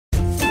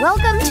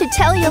Welcome to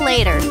Tell You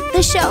Later,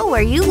 the show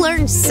where you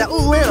learn so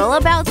little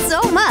about so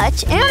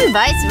much and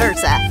vice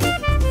versa.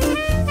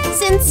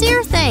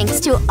 Sincere thanks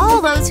to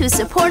all those who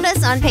support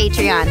us on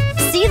Patreon.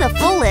 See the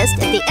full list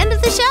at the end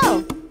of the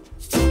show.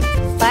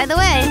 By the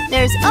way,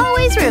 there's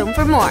always room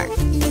for more.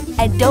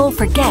 And don't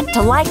forget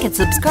to like and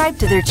subscribe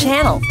to their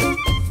channel.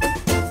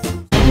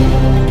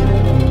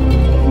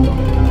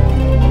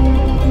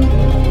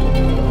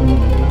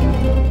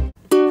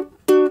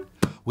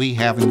 We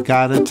haven't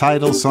got a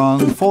title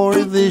song for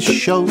this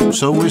show,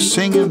 so we're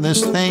singing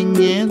this thing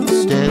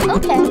instead.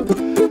 Okay.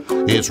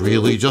 It's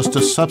really just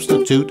a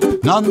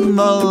substitute.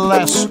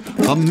 Nonetheless,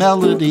 the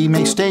melody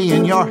may stay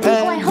in your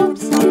head. Oh, I hope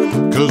so.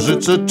 'Cause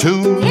it's a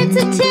tune. It's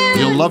a tune.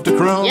 You'll love to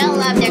croon. You'll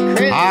love to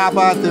croon.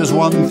 But there's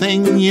one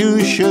thing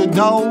you should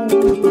know.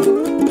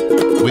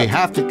 We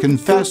have to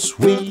confess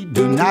we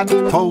do not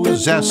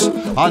possess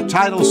a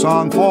title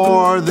song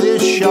for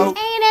this show. Ain't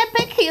it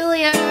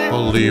peculiar?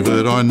 Believe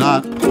it or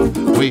not,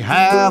 we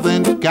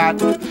haven't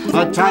got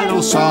a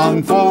title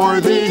song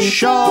for this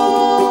show.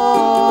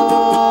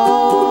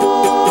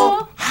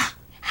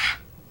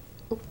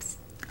 Oops.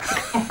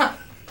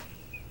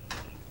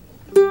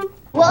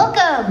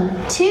 Welcome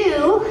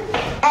to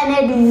an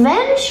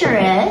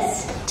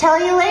adventurous Tell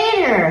You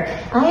Later.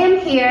 I am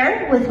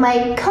here with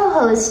my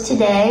co-host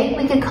today.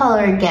 We could call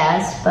her a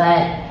guest,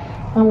 but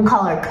I'm gonna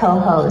call her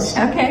co-host.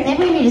 Okay.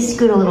 Maybe we need to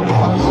scoot a little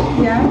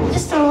closer. Yeah.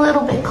 Just a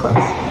little bit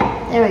closer.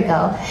 There we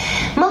go.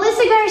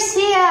 Melissa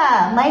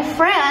Garcia, my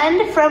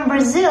friend from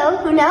Brazil,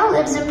 who now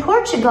lives in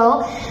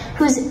Portugal,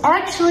 who's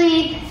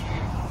actually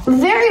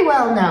very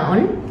well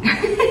known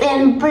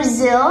in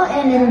Brazil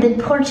and in the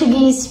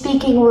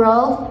Portuguese-speaking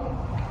world.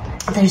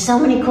 There's so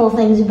many cool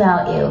things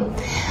about you.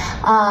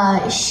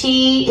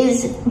 She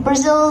is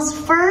Brazil's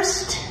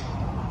first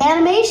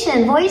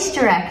animation voice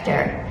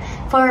director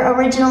for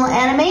original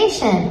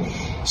animation.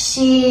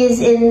 She's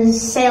in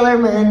Sailor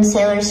Moon,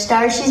 Sailor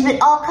Star. She's been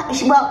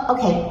well,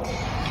 okay.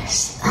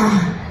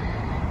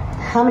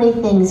 How many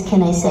things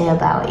can I say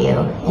about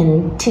you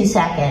in 2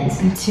 seconds?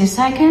 In 2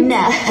 seconds?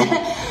 No.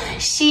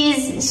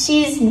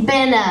 She's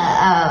been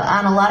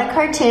on a lot of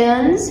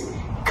cartoons,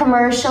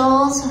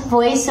 commercials,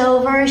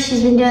 voiceover.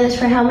 She's been doing this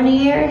for how many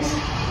years?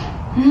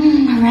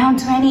 Around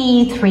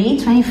 23,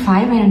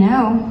 25, I don't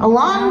know. A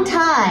long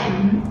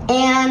time.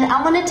 And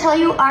I want to tell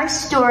you our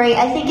story.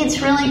 I think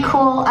it's really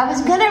cool. I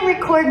was going to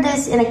record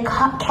this in a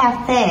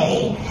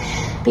cafe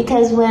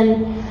because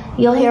when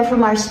you'll hear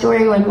from our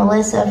story when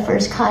Melissa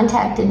first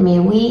contacted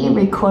me, we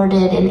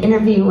recorded an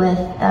interview with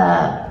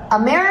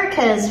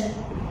America's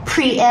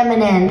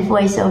preeminent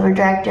voiceover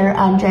director,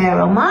 Andrea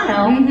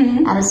Romano,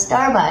 out of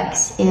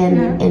Starbucks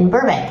in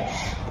Burbank.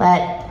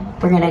 But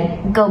we're gonna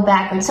go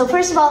backwards. So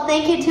first of all,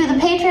 thank you to the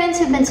patrons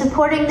who've been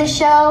supporting the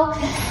show.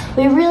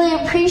 We really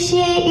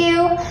appreciate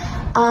you.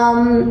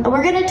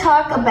 We're gonna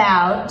talk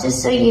about,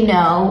 just so you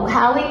know,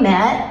 how we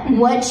met,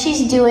 what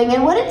she's doing,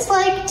 and what it's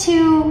like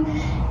to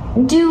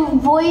do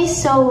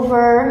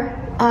voiceover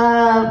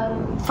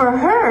for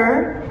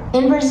her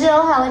in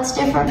Brazil, how it's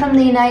different from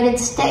the United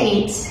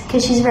States,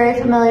 because she's very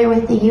familiar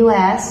with the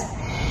US,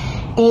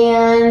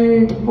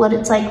 and what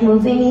it's like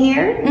moving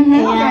here,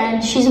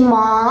 and she's a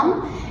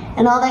mom,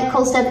 and all that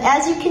cool stuff.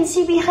 As you can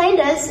see behind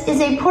us is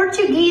a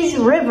Portuguese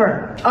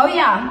river. Oh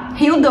yeah,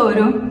 Rio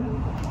Douro,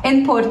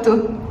 in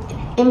Porto.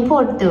 In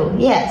Porto,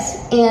 yes,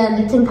 and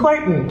it's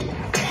important.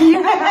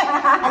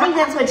 I think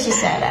that's what she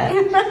said.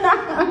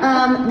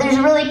 There's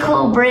a really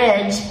cool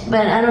bridge,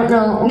 but I don't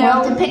know. We'll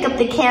have to pick up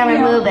the camera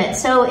and move it.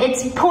 So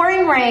it's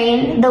pouring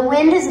rain. The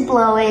wind is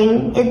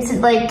blowing. It's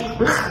like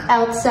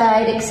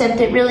outside,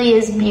 except it really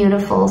is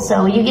beautiful.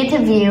 So you get to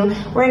view.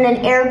 We're in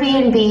an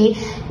Airbnb.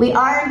 We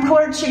are in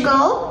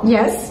Portugal.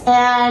 Yes.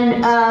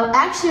 And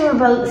actually, we're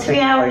about 3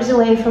 hours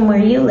away from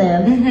where you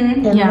live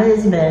in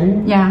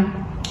Lisbon. Yeah.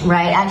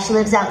 Right. Actually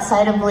lives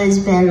outside of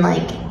Lisbon,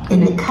 like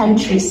in the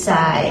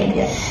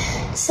countryside.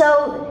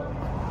 So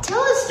tell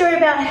us a story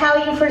about how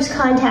you first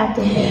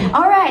contacted me.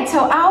 All right, so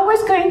I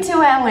was going to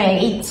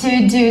LA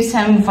to do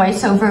some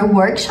voiceover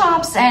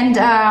workshops, and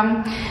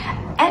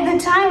at the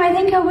time I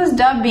think I was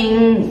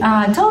dubbing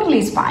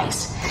Totally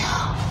Spies.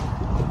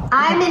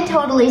 I'm in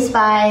Totally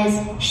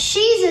Spies.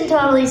 She's in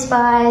Totally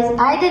Spies.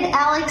 I did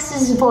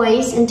Alex's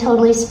voice in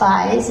Totally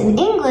Spies in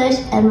English,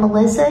 and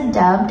Melissa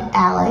dubbed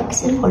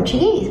Alex in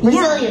Portuguese.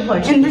 Brazilian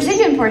Portuguese. In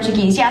Brazilian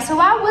Portuguese, yeah. So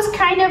I was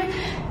kind of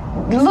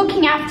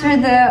looking after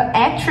the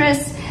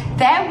actress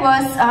that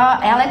was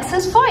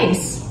Alex's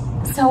voice.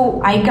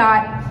 So I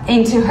got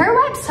into her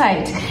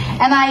website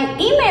and I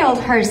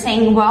emailed her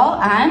saying, well,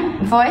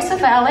 I'm voice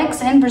of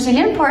Alex in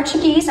Brazilian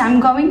Portuguese.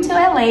 I'm going to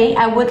LA.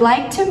 I would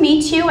like to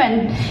meet you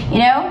and, you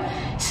know,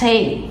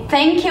 say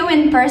thank you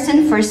in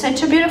person for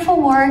such a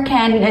beautiful work,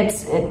 and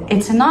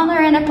it's an honor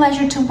and a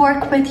pleasure to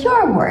work with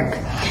your work.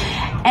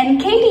 And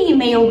Katie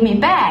emailed me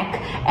back,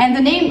 and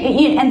the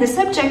name and the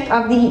subject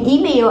of the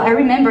email, I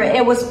remember,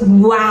 it was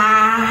wow.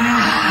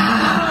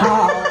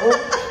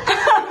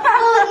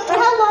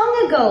 How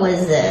long ago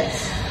was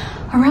this?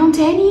 Around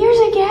 10 years,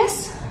 I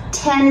guess.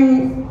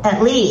 10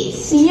 at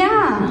least.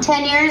 Yeah.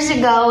 10 years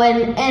ago,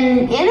 and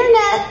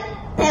internet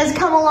has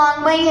come a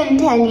long way in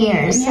 10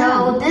 years. Yeah.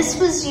 So this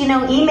was, you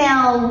know,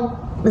 email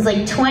was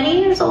like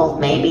 20 years old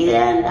maybe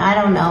then. I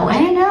don't know. I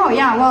don't know.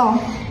 Yeah, well,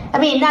 I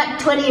mean, not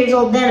 20 years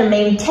old then, and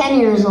maybe 10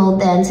 years old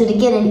then. So to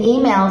get an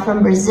email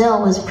from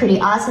Brazil was pretty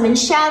awesome. And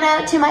shout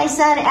out to my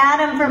son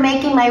Adam for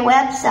making my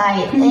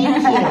website.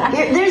 Thank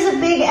you. There's a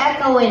big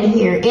echo in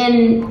here.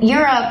 In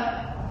Europe,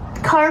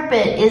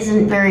 carpet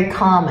isn't very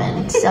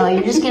common, so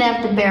you're just gonna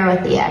have to bear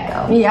with the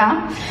echo.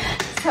 yeah.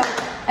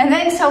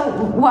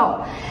 So,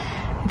 well,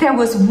 there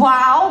was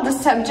wow, the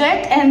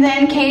subject, and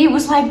then Katie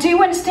was like, do you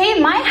want to stay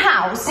in my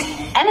house?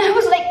 And I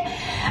was like,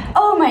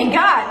 oh my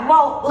God,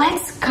 well,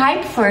 let's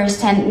Skype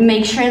first and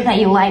make sure that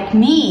you like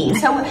me.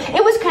 So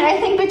it was kind of, I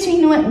think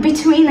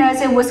between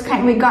us, it was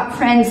kind of, we got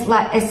friends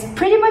like as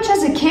pretty much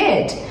as a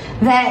kid,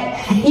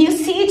 that you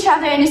see each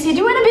other and you say, do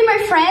you want to be my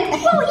friend?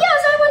 Well,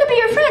 yes, I want to be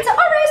your friend. So,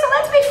 all right, so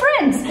let's be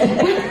friends.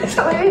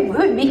 So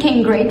we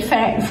became great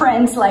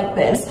friends like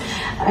this.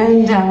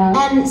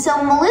 And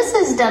so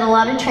Melissa's done a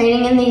lot of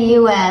training in the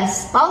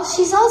U.S. Well,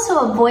 she's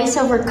also a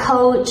voiceover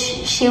coach.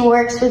 She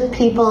works with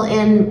people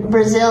in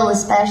Brazil,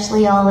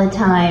 especially all the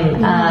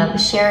time,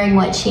 sharing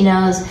what she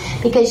knows,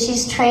 because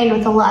she's trained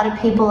with a lot of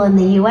people in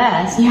the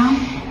U.S. Yeah.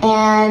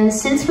 And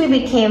since we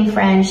became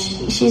friends,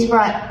 she's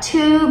brought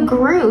 2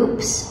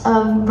 groups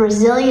of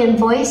Brazilian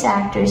voice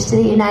actors to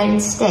the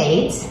United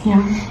States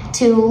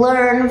to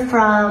learn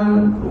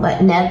from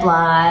Ned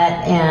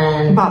Blott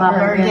and Bob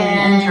Bergen,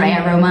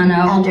 Andrea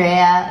Romano.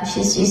 Andrea,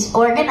 she's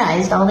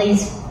organized all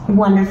these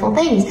wonderful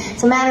things.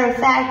 As a matter of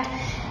fact,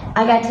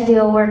 I got to do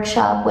a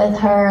workshop with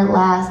her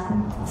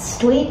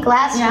last week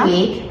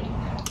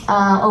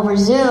over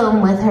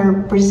Zoom with her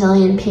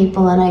Brazilian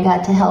people, and I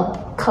got to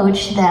help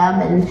coach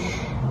them, and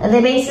they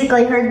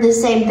basically heard the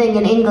same thing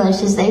in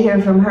English as they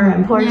hear from her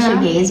in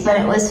Portuguese, but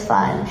it was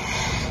fun.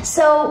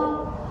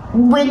 So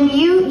when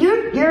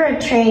you're a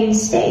trained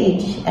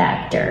stage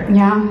actor,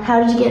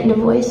 how did you get into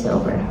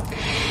voiceover?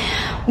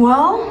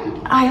 Well,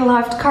 I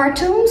loved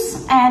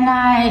cartoons,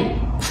 and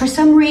for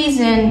some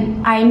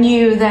reason, I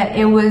knew that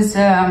it was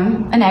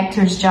an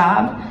actor's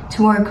job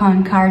to work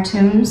on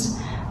cartoons,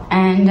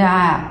 and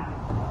I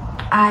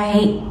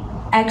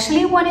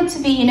actually wanted to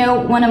be, you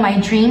know, one of my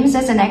dreams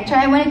as an actor,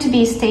 I wanted to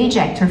be a stage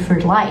actor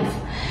for life.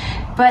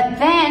 But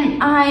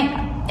then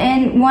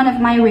in one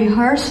of my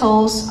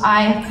rehearsals,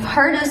 I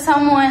heard of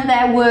someone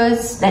that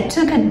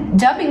took a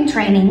dubbing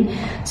training.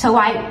 So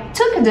I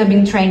took a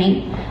dubbing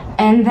training,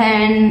 and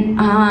then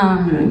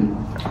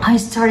I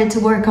started to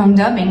work on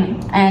dubbing.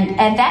 And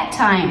at that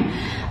time,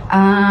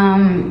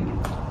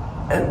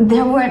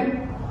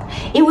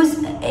 it was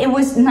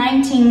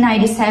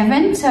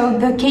 1997, so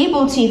the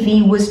cable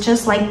TV was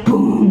just like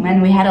boom,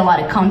 and we had a lot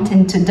of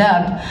content to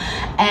dub,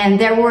 and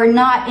there were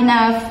not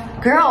enough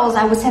girls.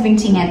 I was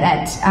 17 at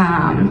that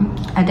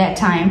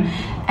time,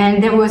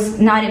 and there was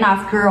not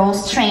enough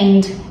girls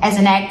trained as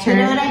an actor. You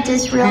know what I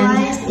just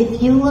realized?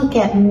 If you look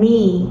at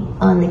me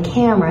on the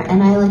camera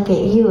and I look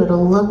at you,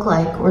 it'll look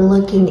like we're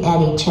looking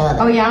at each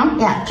other. Oh yeah?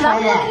 Yeah, try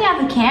I'm that. looking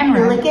at the camera.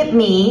 You look at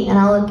me and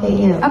I'll look at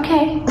you.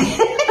 Okay.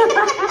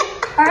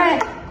 All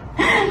right.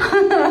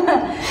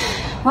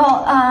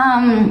 Well,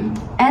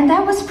 and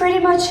that was pretty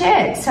much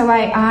it. So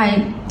I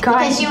got...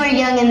 Because you were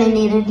young and they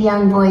needed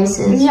young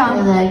voices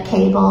for the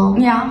cable.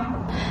 Yeah.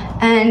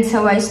 And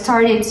so I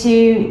started to,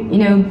 you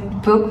know,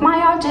 book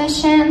my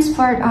auditions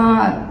for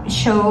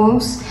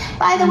shows.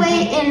 By the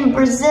way, in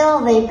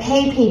Brazil, they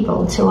pay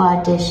people to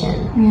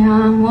audition.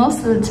 Yeah,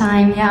 most of the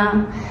time,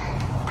 yeah.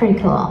 Pretty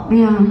cool.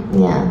 Yeah.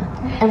 Yeah.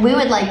 And we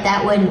would like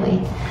that, wouldn't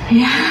we?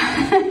 Yeah.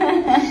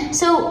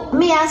 So let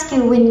me ask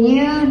you, when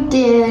you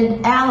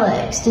did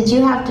Alex, did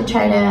you have to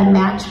try to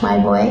match my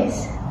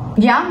voice?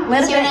 Yeah,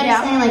 little See bit, what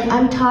I'm saying? Like,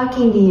 I'm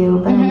talking to you,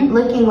 but I'm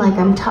looking like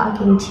I'm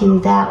talking to you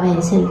that way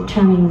instead of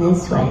turning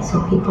this way so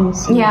people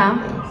see my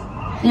face.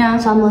 Yeah.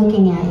 So I'm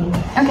looking at you.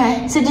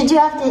 Okay. So did you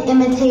have to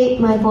imitate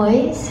my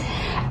voice?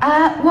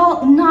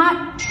 Well,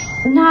 not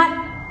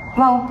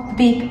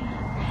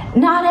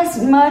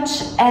as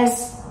much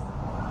as,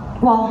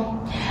 well,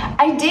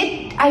 I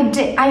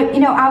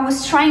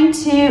was trying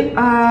to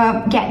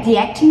get the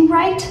acting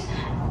right,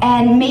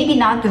 and maybe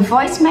not the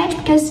voice match,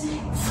 because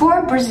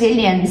for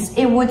Brazilians,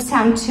 it would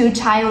sound too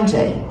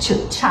childish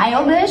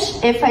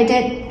if I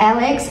did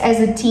Alex as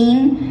a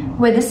teen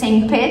with the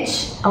same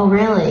pitch. Oh,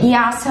 really?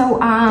 Yeah, so...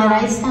 Did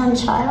I sound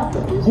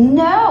childish?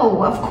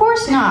 No, of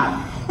course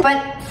not.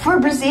 But for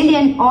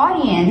Brazilian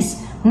audience,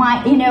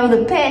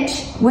 the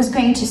pitch was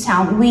going to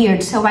sound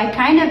weird. So I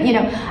kind of,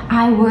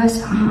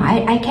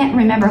 I can't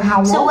remember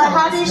how. So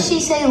how does she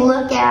say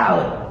 "look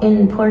out"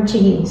 in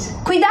Portuguese?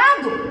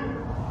 Cuidado.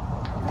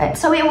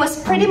 So it was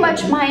pretty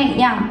much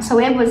my So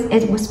it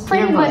was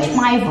pretty much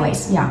my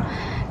voice. Yeah,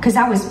 because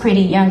I was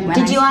pretty young when.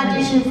 Did you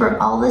audition for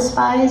all the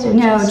spies or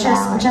no?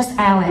 Just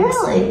Alex.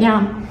 Really?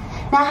 Yeah.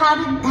 Now,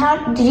 how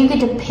did you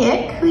get to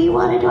pick who you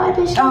wanted to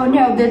audition? Oh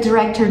no, the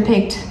director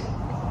picked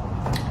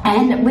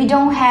And we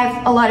don't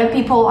have a lot of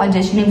people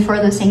auditioning for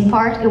the same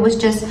part. It was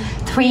just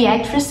 3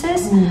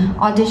 actresses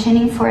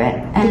auditioning for it.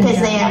 And because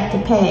they have to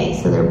pay,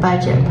 so their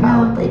budget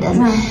probably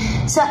doesn't.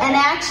 So, and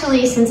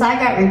actually, since I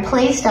got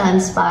replaced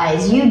on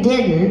Spies, you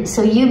didn't.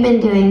 So you've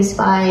been doing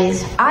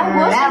Spies forever.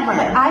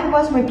 I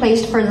was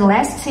replaced for the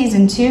last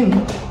season too.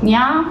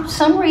 Yeah,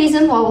 some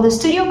reason. Well, the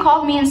studio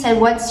called me and said,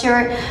 "What's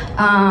your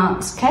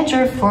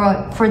schedule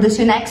for the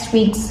 2 next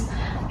weeks?"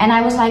 And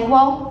I was like,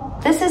 "Well,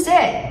 this is it,"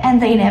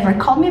 and they never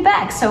called me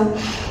back. So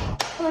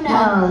who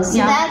knows? So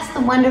that's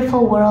the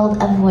wonderful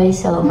world of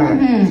voiceover.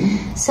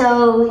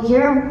 So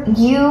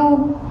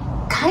you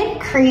kind of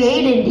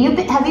created.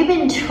 Have you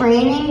been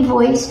training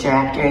voice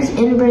directors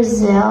in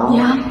Brazil?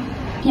 Yeah.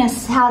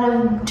 Yes. How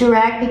to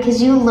direct, because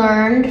you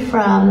learned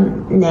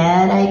from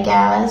Ned, I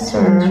guess, or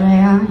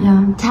Andrea.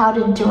 Yeah. How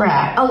to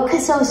direct. Oh,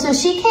 so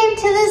she came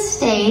to the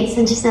States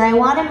and she said, "I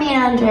want to meet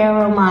Andrea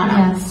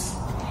Romano." Yes.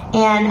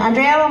 And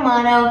Andrea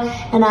Romano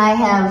and I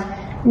have,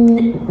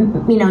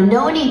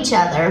 known each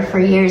other for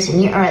years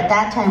and years. Or at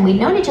that time, we'd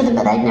known each other,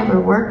 but I'd never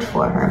worked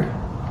for her,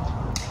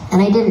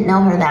 and I didn't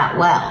know her that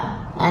well.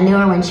 I knew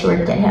her when she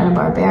worked at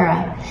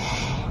Hanna-Barbera.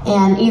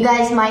 And you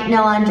guys might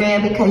know Andrea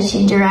because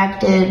she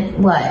directed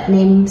what?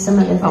 Name some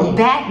of the things. Oh,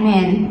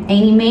 Batman,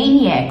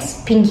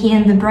 Animaniacs, Pinky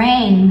and the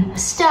Brain.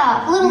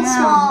 Stuff, little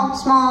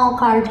small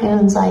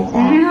cartoons like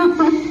that.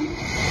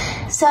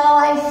 So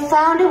I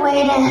found a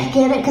way to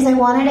get it because I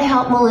wanted to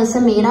help Melissa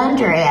meet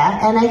Andrea,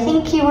 and I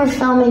think you were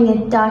filming a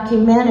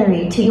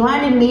documentary too. You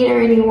wanted to meet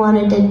her and you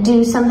wanted to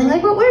do something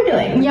like what we're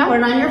doing,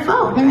 record on your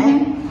phone,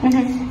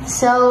 right?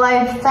 So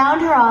I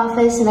found her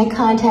office and I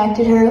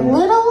contacted her.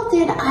 Little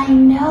did I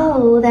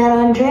know that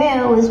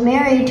Andrea was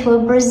married to a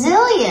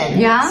Brazilian.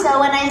 Yeah. So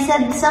when I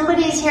said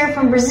somebody's here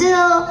from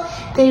Brazil,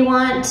 they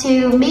want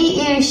to meet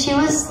you, she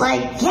was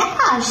like,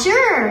 "Yeah,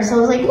 sure." So I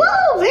was like,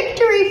 "Whoa,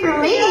 victory for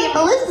me.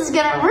 Melissa's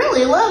gonna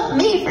really love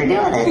me for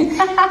doing it."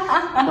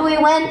 We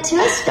went to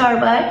a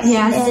Starbucks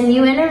and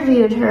you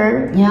interviewed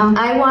her. Yeah.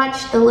 I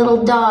watched the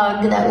little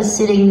dog that was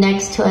sitting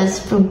next to us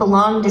who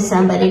belonged to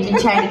somebody to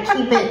try to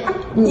keep it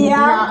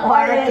not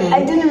barking.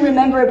 I didn't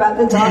remember about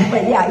the dog,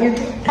 but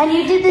And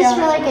you did this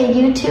for like a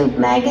YouTube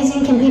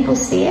magazine. Can people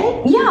see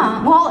it?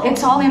 Yeah, well,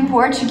 it's all in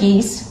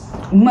Portuguese.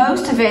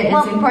 Most of it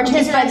is in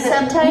Portuguese, does it have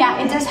subtitles?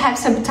 Yeah, it does have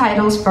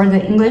subtitles for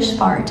the English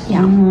part.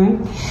 Yeah.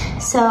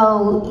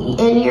 So,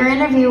 and your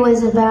interview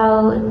was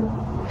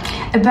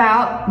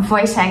about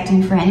voice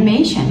acting for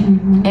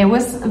animation. It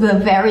was the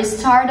very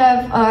start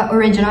of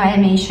original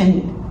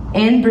animation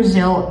in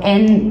Brazil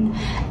and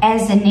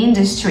as an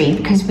industry,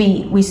 because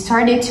we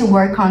started to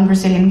work on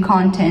Brazilian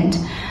content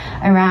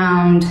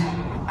around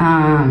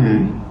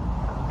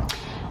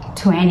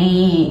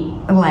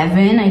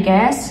 2011, I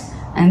guess.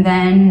 And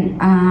then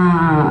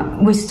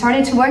we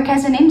started to work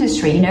as an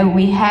industry.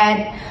 We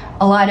had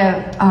a lot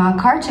of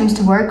cartoons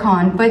to work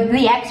on, but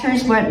the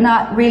actors were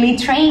not really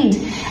trained,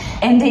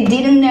 and they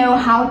didn't know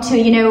how to,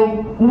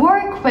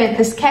 work with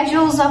the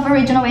schedules of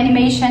original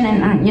animation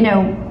and,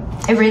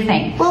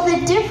 everything. Well, the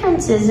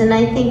differences, and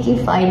I think you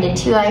find it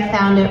too, I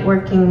found it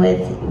working with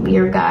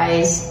your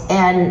guys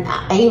and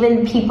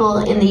even people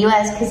in the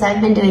US, because I've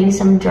been doing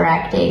some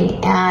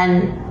directing,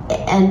 and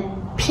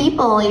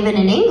people even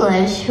in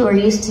English who are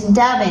used to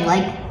dubbing,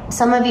 like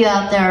some of you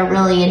out there are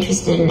really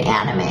interested in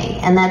anime,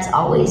 and that's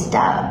always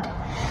dubbed.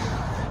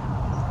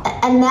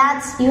 And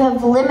that's, you have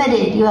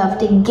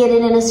to get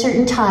it in a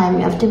certain time,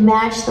 you have to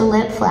match the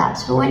lip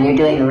flaps. But when you're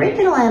doing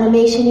original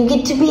animation, you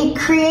get to be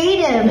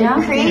creative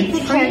and create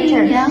the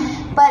character.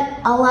 But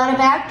a lot of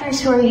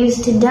actors who are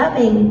used to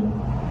dubbing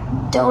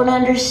don't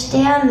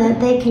understand that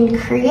they can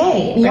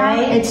create,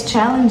 right? It's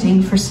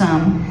challenging for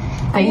some.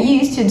 I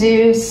used to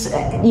do,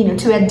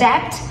 to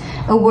adapt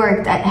a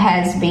work that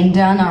has been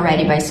done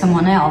already by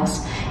someone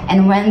else.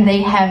 And when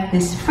they have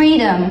this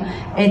freedom,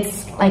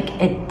 it's like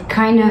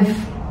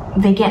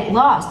they get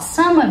lost,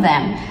 some of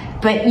them.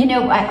 But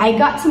I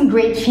got some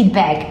great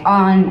feedback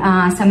on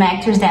some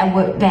actors that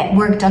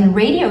worked on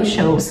radio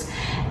shows.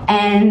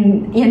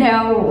 And,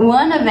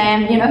 one of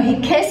them, he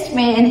kissed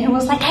me and he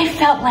was like, "I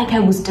felt like I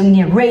was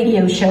doing a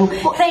radio show.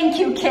 Thank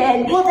you,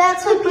 kid." Well,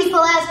 that's what people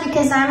ask,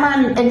 because I'm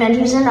on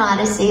Adventures in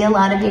Odyssey. A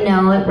lot of you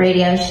know a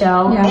radio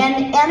show.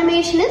 And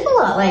animation is a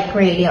lot like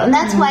radio. And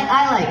that's why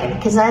I like it,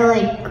 because I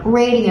like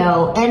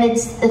radio, and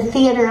it's the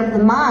theater of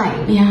the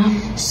mind.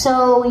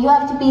 So you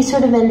have to be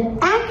sort of an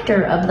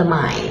actor of the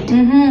mind.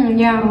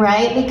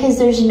 Right? Because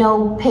there's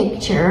no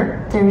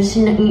picture. There's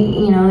no,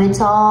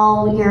 it's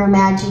all your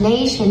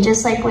imagination,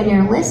 just like when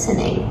you're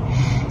listening.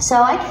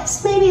 So I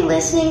guess maybe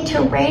listening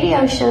to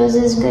radio shows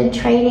is good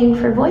training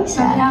for voice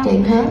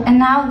acting, huh? And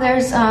now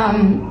there's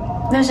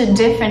a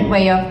different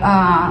way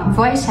of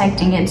voice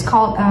acting. It's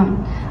called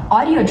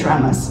audio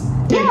dramas.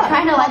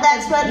 Kind of like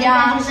that's what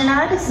Adventures in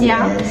Odyssey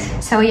is.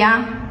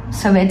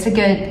 So it's a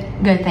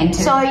good thing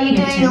to. So are you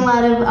doing a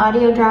lot of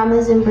audio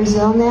dramas in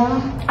Brazil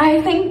now?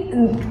 I think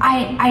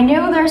I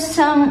know there's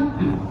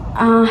some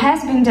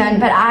has been done,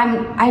 but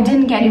I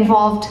didn't get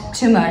involved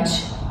too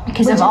much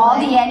because of all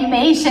the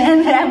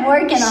animation that I'm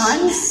working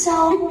on. She's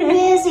so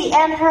busy,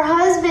 and her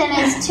husband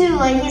is too.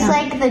 Like he's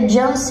like the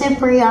Joe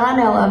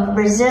Cipriano of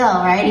Brazil,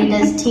 right? He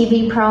does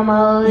TV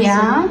promos.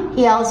 Yeah. And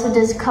he also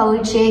does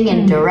coaching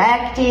and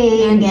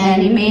directing and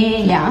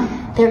anime. Yeah.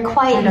 They're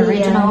quite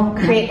original.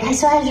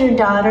 So has your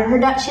daughter?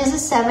 She has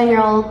a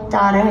 7-year-old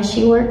daughter. Has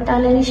she worked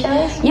on any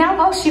shows? Yeah.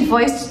 Well, she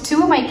voiced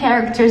 2 of my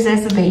characters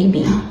as a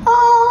baby.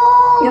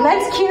 Oh, yeah,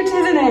 that's cute,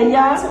 isn't it?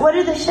 Yeah. What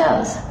are the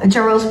shows?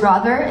 Gerald's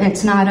Brother.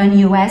 It's not on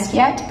US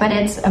yet, but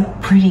it's a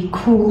pretty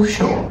cool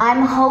show.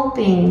 I'm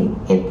hoping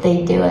if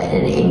they do it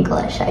in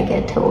English, I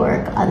get to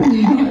work on that.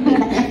 That would be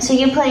fun. So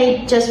you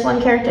play just one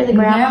character, the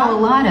grandma? No, a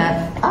lot of.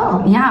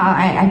 Oh. Yeah,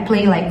 I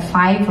play like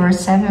 5 or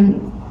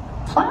 7.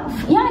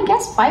 Yeah, I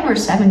guess 5 or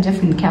 7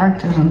 different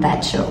characters on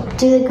that show.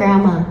 Do the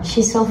grandma.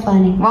 She's so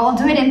funny. Well, I'll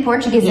do it in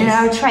Portuguese and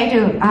I'll try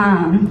to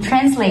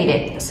translate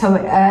it. So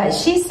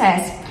she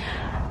says,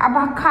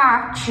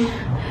 abacate.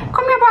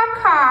 Come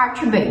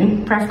abacate,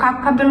 bem, pra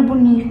ficar com cabelo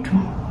bonito.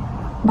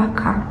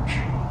 Abacate.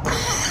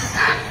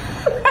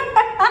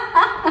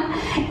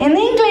 In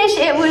English,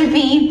 it would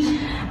be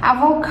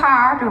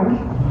avocado.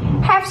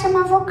 Have some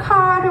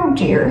avocado,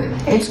 dear.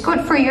 It's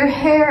good for your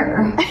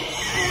hair.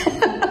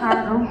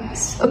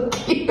 So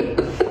cute.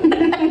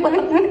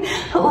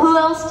 Who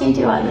else do you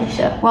do on the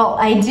show? Well,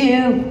 I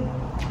do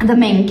the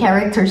main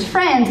character's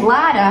friend,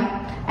 Lara,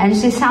 and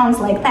she sounds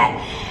like that.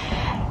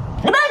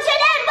 Não deixa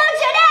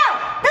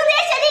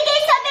ninguém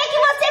saber que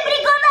você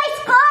brigou na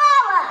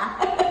escola.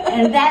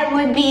 And that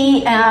would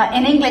be,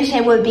 in English,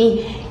 it would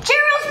be,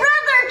 Gerald's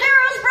brother,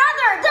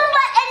 don't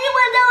let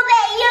anyone know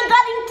that you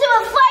got into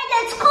a fight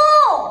at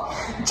school.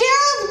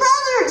 Gerald's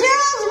brother,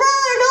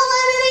 don't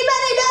let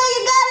anybody know you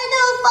got into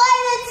a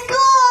fight at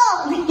school.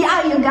 Yeah,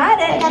 you got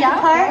it. Got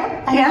the part?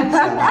 Yeah. So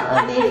that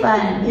would be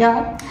fun.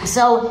 Yeah.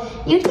 So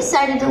you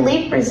decided to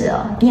leave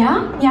Brazil.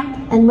 Yeah.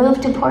 And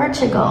move to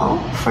Portugal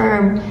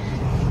for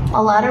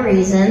a lot of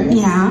reasons.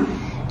 Yeah.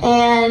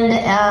 And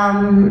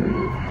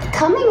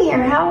coming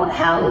here, how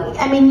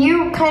I mean,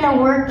 you're kind of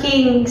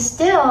working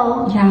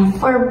still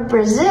for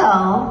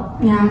Brazil.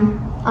 Yeah.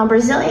 On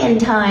Brazilian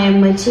time,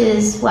 which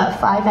is what,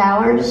 5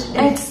 hours?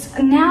 It's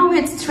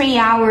 3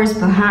 hours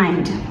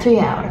behind. 3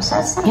 hours.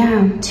 That's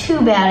not too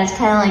bad. It's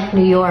kind of like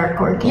New York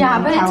working. Yeah,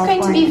 but California.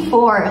 It's going to be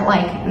 4,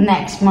 like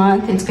next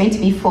month. It's going to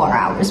be 4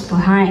 hours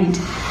behind.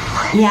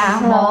 Yeah,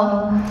 so,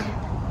 well,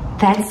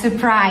 that's a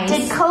surprise.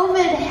 Did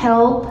COVID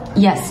help?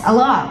 Yes, a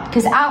lot.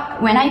 Because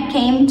when I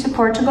came to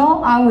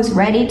Portugal, I was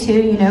ready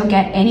to,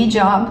 get any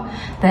job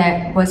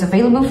that was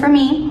available for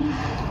me.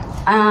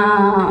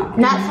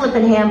 Not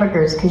flipping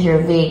hamburgers because you're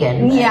a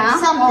vegan. Yeah,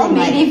 something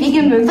maybe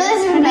vegan burgers.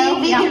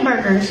 Vegan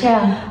burgers,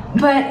 yeah.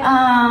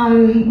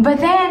 But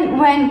then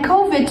when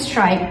COVID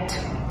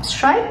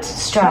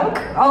struck.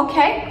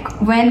 Okay,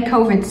 when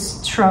COVID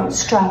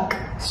struck.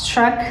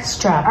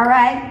 All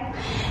right.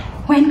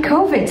 When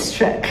COVID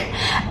struck,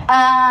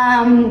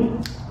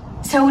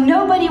 so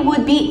nobody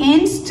would be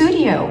in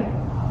studio.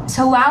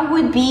 So I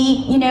would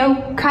be,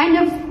 kind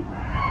of.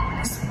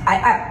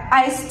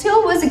 I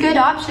still was a good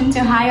option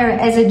to hire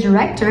as a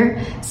director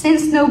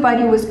since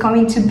nobody was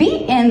going to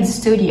be in the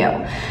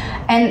studio.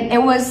 And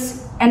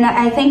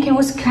I think it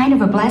was kind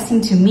of a blessing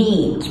to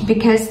me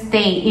because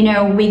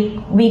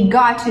we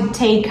got to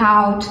take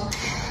out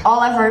all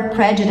of our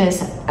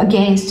prejudice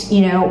against,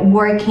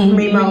 working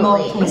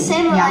remotely.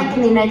 Same like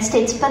in the United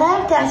States. But I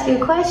have to ask you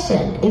a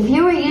question. If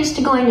you were used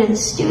to going to the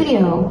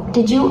studio,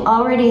 did you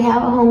already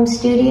have a home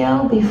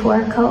studio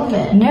before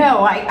COVID?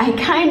 No,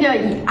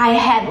 I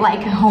had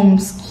like a home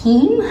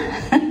scheme,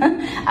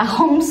 a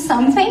home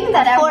something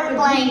that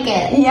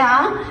blanket.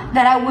 Yeah,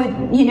 that I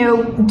would,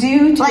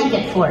 do.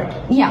 Blanket fort.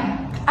 Yeah.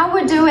 I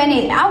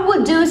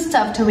would do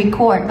stuff to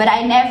record, but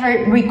I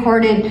never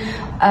recorded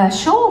a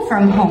show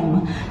from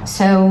home.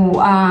 So,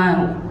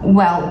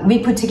 we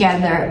put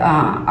together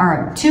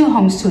our 2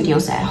 home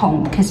studios at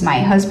home because my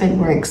husband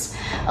works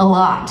a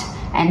lot.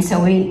 And so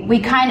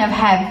we kind of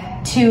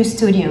have 2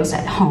 studios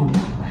at home.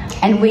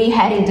 And we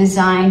had it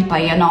designed by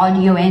an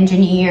audio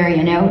engineer,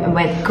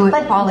 with good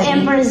quality. But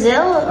in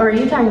Brazil, or are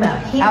you talking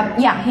about here?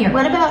 Yeah, here.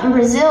 What about in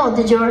Brazil?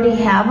 Did you already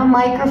have a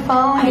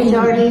microphone? Did you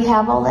already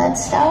have all that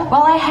stuff?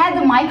 Well, I had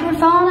the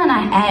microphone,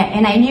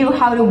 and I knew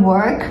how to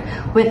work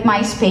with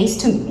my space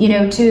to,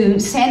 to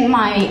send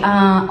my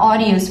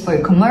audios for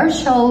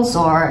commercials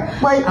or.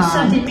 Well,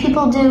 so did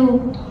people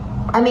do?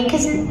 I mean,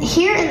 because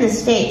here in the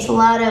States, a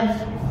lot of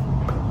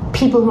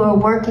people who are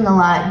working a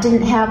lot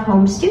didn't have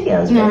home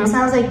studios, but it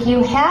sounds like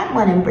you had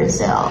one in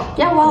Brazil.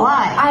 Yeah, well,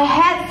 why? I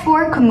had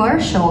 4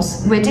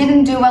 commercials. We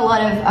didn't do a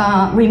lot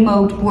of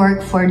remote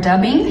work for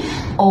dubbing,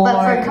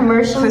 but for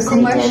commercials,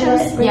 they did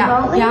it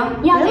remotely? Yeah,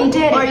 really? They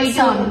did. Or you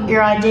do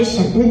your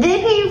audition? Did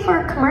they pay you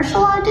for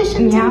commercial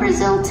auditions in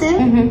Brazil too?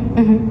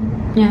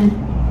 Yeah.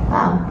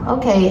 Wow.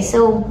 Okay,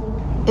 so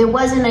it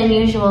wasn't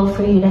unusual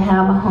for you to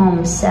have a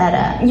home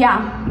setup.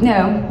 Yeah,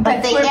 no.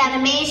 But the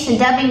animation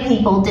dubbing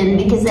people didn't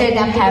because they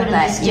didn't have to go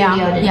to the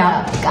studio to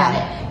dub. Got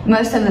it.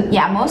 Most of the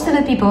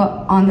people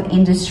on the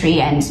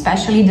industry, and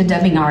especially the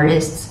dubbing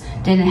artists,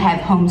 didn't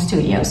have home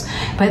studios.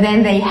 But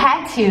then they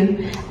had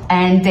to,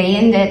 and they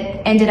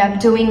ended up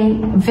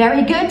doing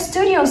very good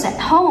studios at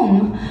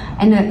home.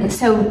 And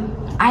so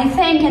I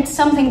think it's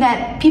something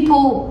that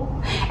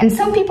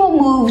some people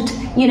moved,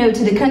 you know,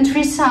 to the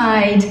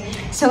countryside.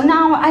 So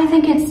now I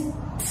think it's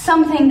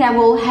something that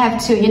will have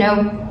to, you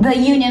know, the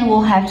union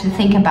will have to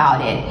think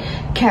about it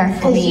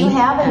carefully. Because you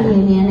have a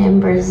union in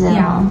Brazil.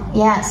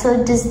 Yeah.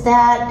 So does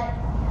that,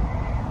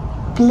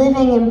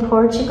 living in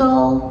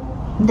Portugal,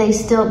 they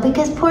still,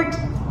 because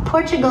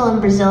Portugal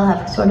and Brazil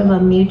have sort of a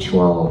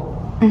mutual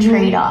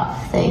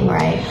trade-off thing,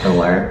 right, for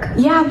work?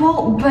 Yeah,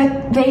 well,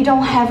 but they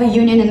don't have a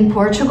union in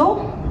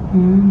Portugal.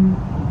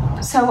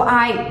 So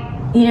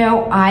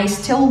I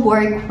still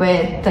work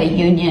with the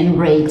union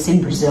rates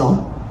in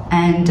Brazil.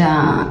 And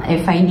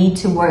if I need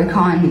to work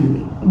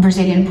on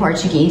Brazilian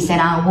Portuguese, then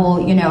I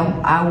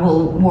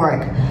will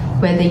work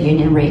with the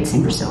union rates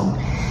in Brazil.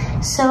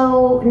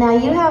 So now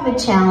you have a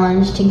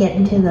challenge to get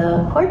into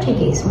the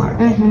Portuguese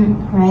market,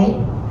 right?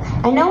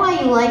 I know why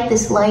you like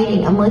this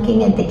lighting. I'm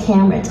looking at the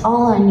camera. It's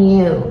all on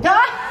you.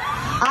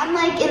 I'm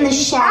like in the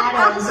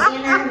shadows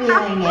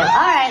interviewing you. All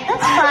right,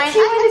 that's fine. Do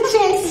you want to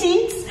change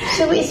seats?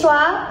 Should we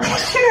swap?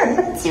 Sure.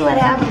 Let's see what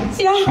happens.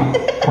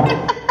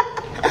 Yeah.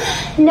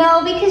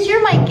 No, because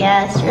you're my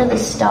guest. You're the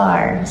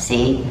star.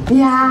 See?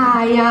 Yeah,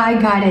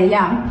 I got it.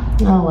 Yeah.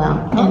 Oh,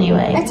 well.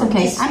 Anyway. It's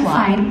okay. I'm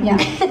fine. Yeah.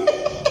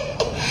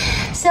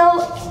 So,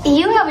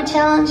 you have a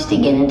challenge to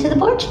get into the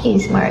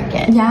Portuguese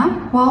market.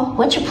 Yeah. Well,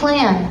 what's your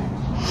plan?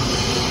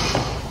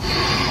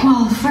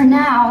 Well, for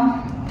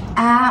now,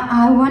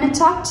 I want to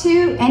talk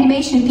to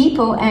animation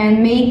people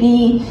and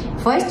maybe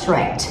voice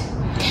direct.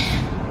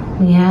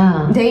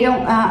 Yeah. They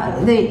don't,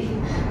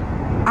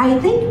 I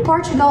think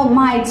Portugal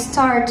might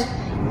start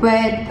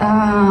with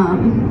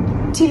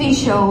TV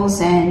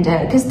shows, and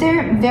because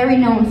they're very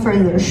known for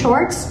their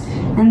shorts,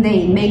 and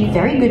they make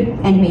very good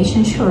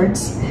animation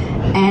shorts.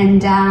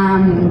 And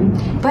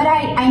but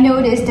I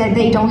noticed that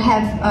they don't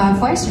have a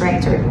voice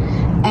director,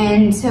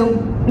 and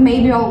so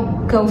maybe I'll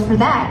go for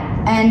that.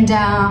 And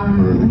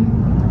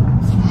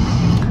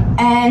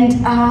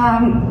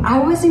I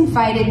was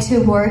invited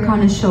to work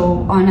on a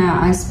show, on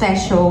a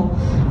special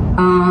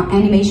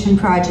animation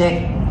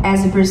project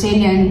as a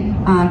Brazilian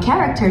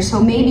character. So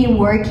maybe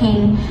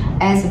working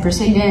as a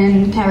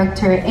Brazilian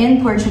character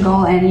in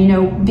Portugal, and you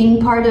know,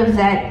 being part of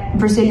that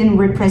Brazilian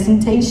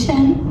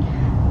representation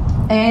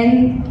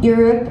in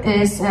Europe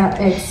is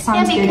it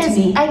sounds good to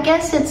me. I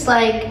guess it's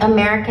like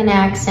American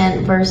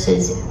accent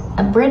versus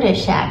a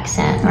British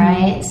accent,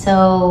 right?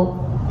 So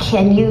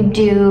can you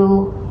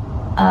do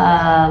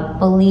a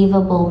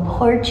believable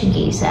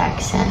Portuguese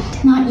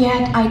accent? Not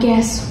yet, I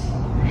guess.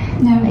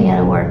 No. I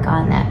gotta work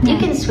on that. You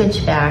can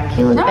switch back.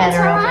 You look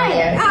better over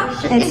there.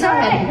 It's all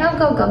right. No,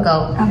 go.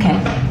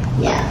 Okay.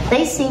 Yeah,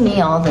 they see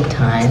me all the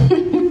time.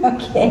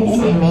 Okay. They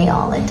see me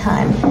all the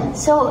time.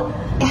 So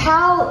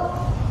how,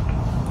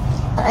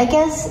 I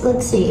guess,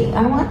 let's see.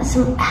 I want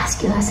to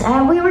ask you this.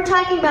 We were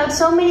talking about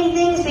so many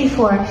things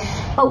before,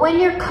 but when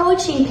you're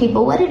coaching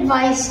people, what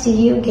advice do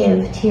you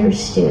give to your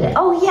student?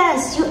 Oh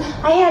yes,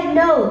 I had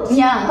notes.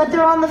 Yeah. But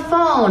they're on the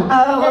phone.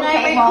 Oh, that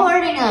okay. I'm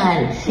recording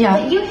on. Yeah.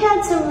 But you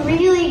had some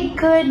really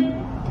good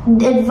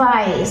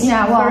advice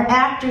for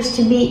actors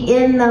to be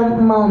in the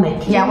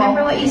moment. Can you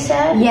remember what you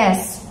said?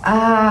 Yes.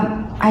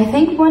 I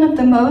think one of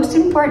the most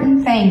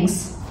important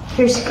things.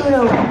 Here, scoot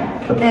over.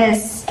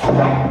 Is,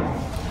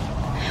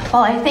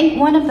 well, I think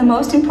one of the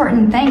most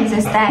important things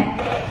is that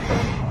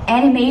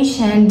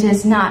animation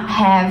does not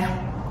have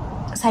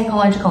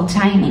psychological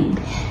timing.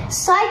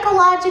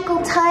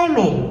 Psychological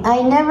timing.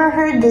 I never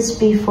heard this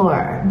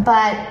before,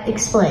 but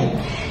explain.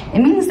 It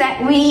means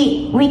that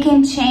we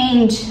can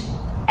change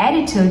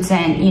attitudes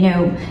and, you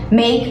know,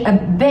 make a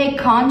big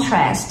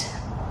contrast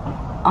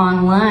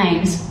on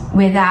lines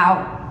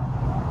without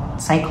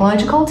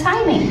psychological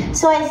timing.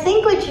 So I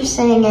think what you're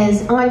saying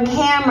is on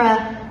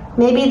camera,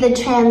 maybe the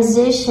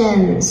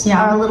transitions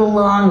are a little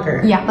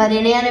longer. Yeah. But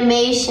in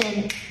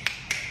animation,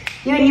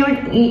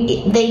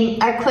 they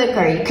are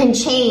quicker. You can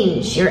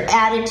change your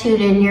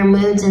attitude and your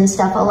moods and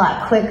stuff a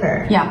lot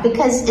quicker. Yeah.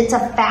 Because it's a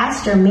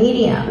faster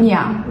medium.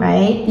 Yeah.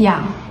 Right?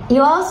 Yeah.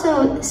 You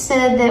also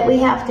said that we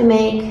have to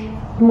make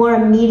more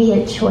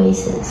immediate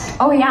choices.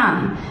 Oh,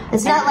 yeah.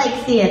 It's not like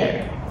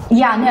theater.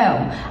 Yeah,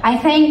 no. I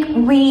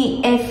think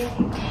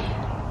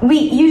we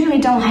usually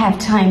don't have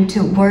time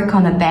to work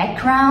on the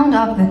background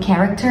of the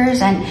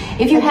characters, and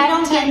if you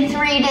don't get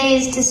 3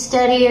 days to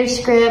study your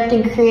script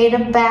and create a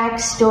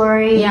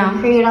backstory and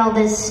create all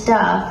this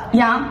stuff.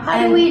 Yeah.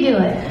 How do we do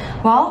it?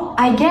 Well,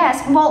 I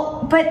guess,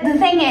 but the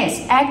thing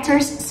is,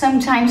 actors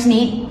sometimes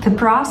need the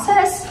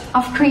process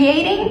of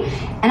creating,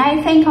 and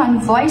I think on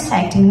voice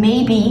acting,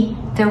 maybe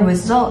the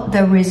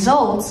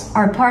results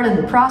are part of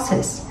the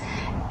process.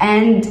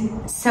 And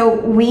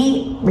so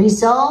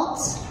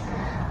results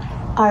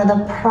are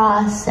the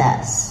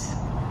process.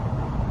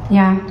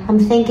 Yeah. I'm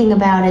thinking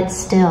about it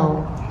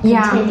still.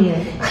 Continue.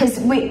 Because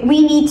we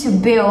need to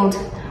build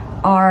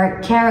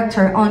our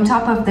character on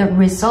top of the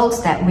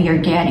results that we are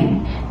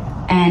getting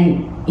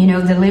and, you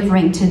know,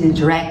 delivering to the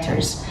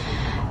directors.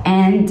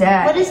 And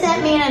what does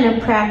that mean in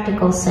a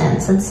practical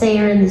sense? Let's say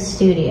you're in the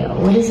studio.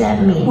 What does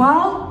that mean?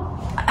 Well,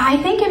 I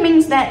think it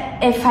means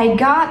that if I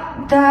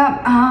got the,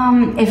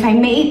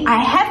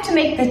 I have to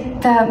make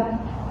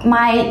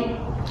my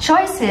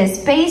choices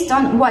based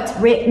on what's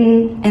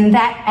written in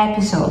that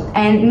episode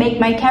and make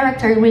my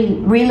character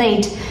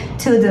relate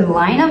to the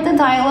line of the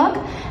dialogue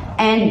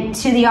and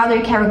to the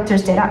other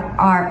characters that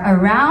are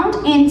around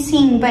in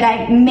scene, but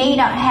I may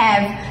not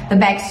have the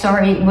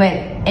backstory with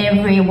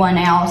everyone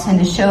else in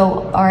the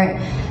show. Or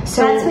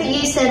so that's what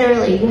you said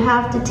earlier. You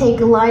have to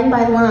take line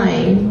by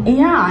line,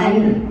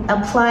 and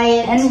apply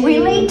it and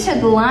relate to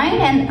the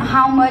line and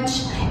how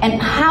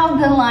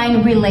the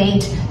line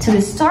relate to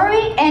the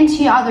story and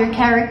to other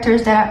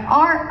characters that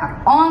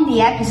are on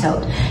the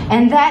episode,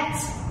 and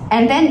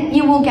then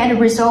you will get a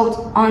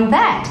result on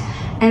that,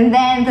 and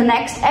then the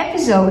next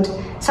episode.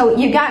 So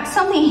you got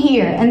something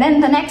here, and then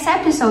the next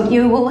episode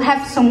you will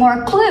have some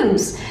more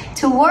clues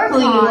to work on.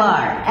 Who you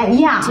are.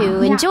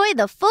 To enjoy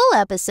the full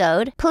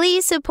episode,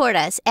 please support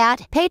us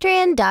at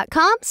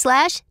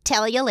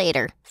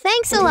patreon.com/tellyolater.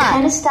 Thanks a lot. It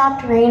kind of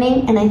stopped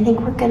raining, and I think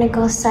we're going to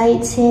go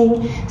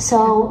sightseeing,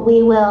 so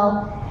we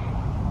will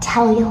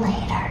tell you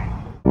later.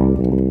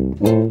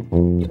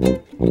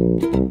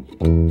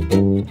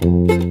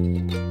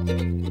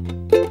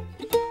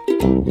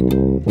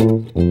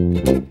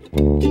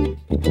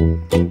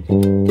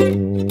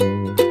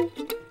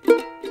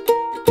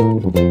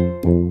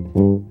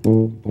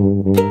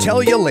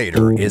 Tell You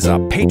Later is a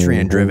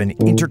Patreon-driven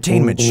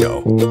entertainment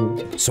show.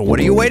 So what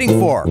are you waiting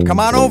for? Come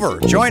on over.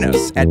 Join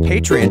us at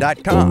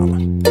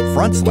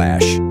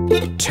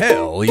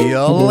patreon.com/Tell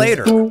You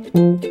Later.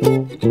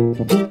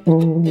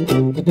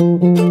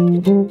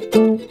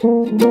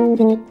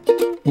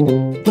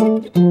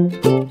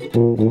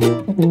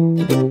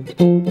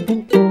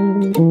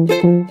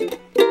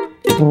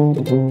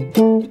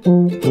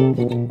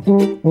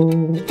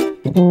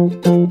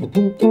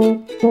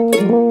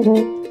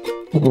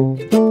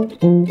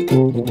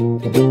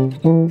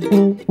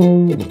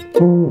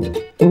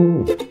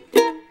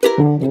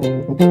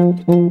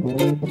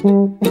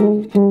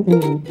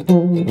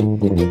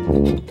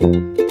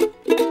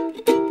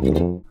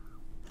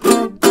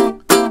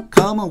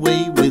 Come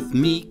away with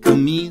me,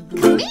 Camille.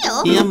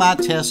 In my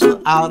Tesla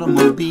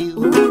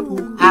automobile.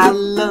 Ooh, I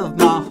love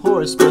my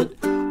horse, but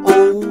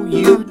oh,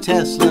 you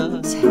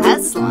Tesla.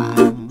 Safest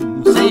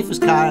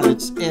car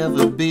that's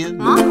ever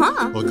been.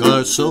 A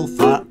car so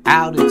far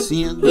out it's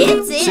in.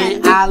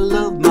 Say I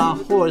love my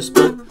horse,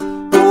 but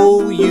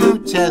oh, you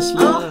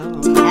Tesla.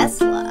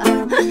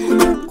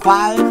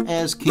 Quiet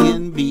as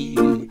can be,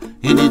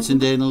 and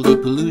incidentally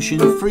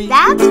pollution free.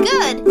 That's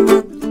good.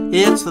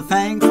 It's the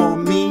thing for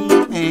me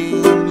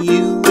and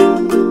you.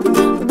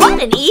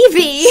 What an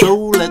EV. So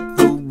let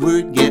the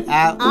word get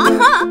out.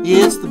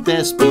 It's the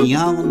best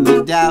beyond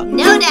the doubt.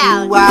 No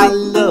doubt. Ooh, I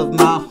love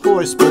my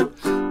horse, but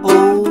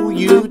oh,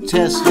 you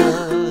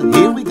Tesla.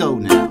 Here we go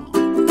now.